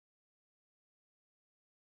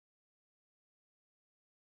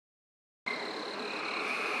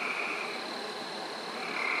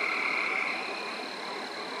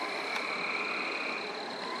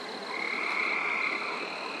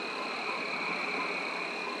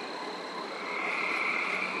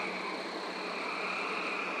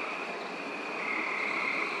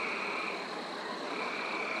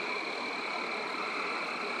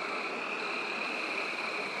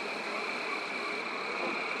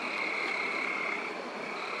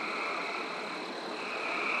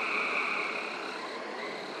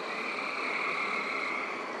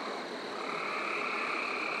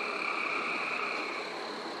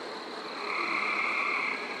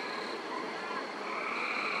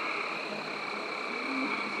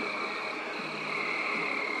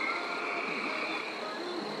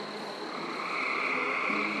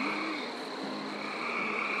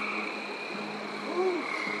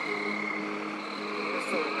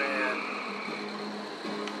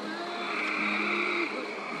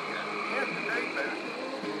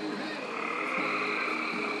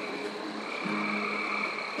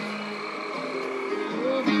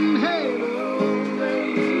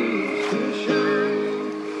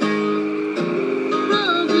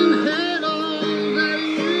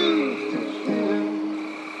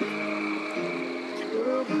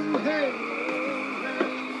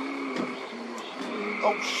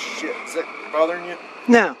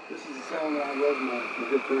No. This is the song that I wrote my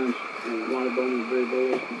good friends in Waterbourne and Very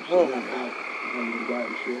Boys.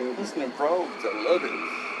 Listening probes, I love it.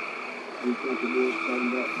 We come to this, talking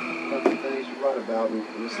about the things we write about, and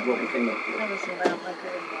this is what we came up with. Probably some brown liquor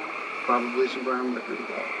involved. Probably some brown liquor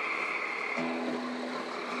involved.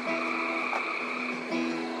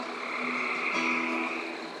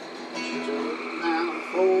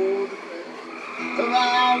 Of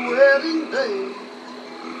our wedding day.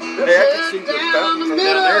 Hey, I can see the fountain from down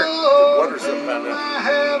there. The water's up down there. I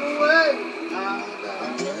have a way.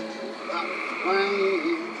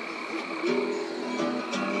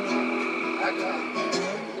 I got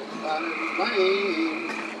a plane.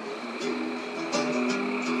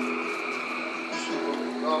 So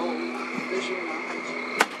go fishing lines.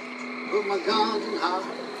 Put my guns in high.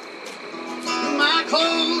 Put my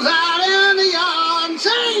clothes out in the yard.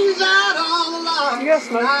 Chains out on the line. Yes,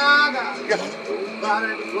 man. I got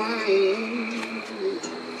nobody to blame.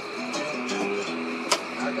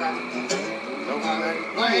 I got nobody to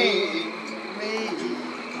blame me.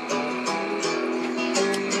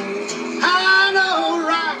 I know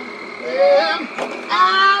right where I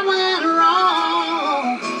went wrong.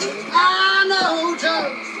 I know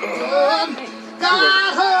just what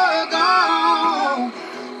got her gone.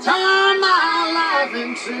 Turn my life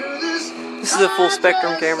into this. This is a full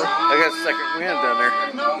spectrum camera. I got a second wind down there.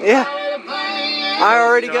 Yeah. I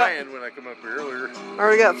already got When I come up here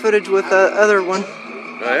earlier. footage with the other one.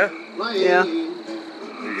 Oh yeah? Yeah.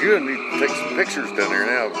 You're gonna need to take some pictures down there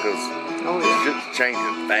now because shit's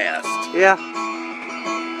changing fast. Yeah.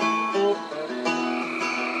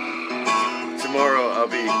 Tomorrow I'll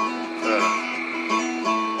be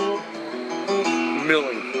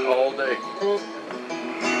milling all day.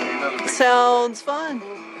 Sounds fun.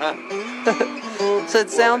 Huh? Said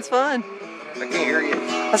sounds fun. I can't hear you.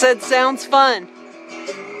 I said sounds fun.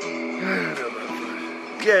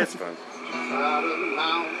 Yeah, it's fun.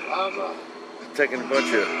 Taking a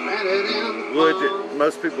bunch of wood that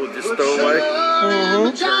most people just throw away.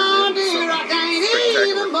 Mm-hmm.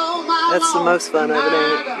 That's the most fun of it,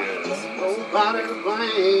 ain't it?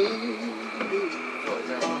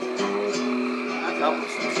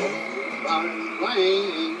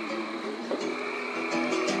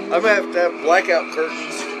 I'm gonna have to have blackout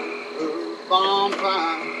curtains.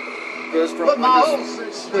 Just from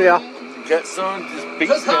Yeah. got sun just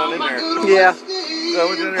beats down in there. Yeah. I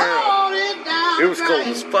went in there. It was cold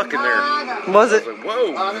as fuck in there. Was I it? was like,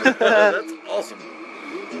 whoa, that's awesome.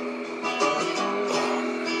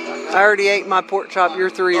 I already ate my pork chop. Your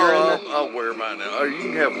three are in the... I'll wear mine now. Oh, you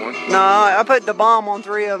can have one. No, I put the bomb on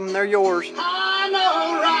 3 of them. They're yours.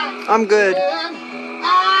 I'm good.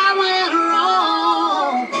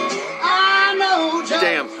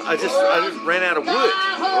 Damn, I just ran out of wood,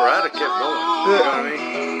 or I'd have kept going. You know what I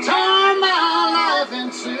mean? Turn my life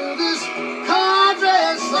into this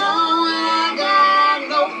country song, and I got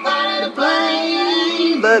nobody to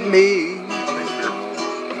blame but me.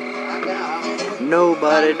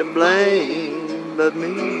 Nobody to blame but me.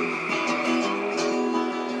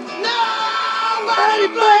 Nobody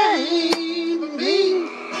to blame but me.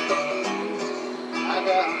 I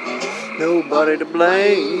got Nobody to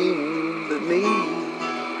blame but me.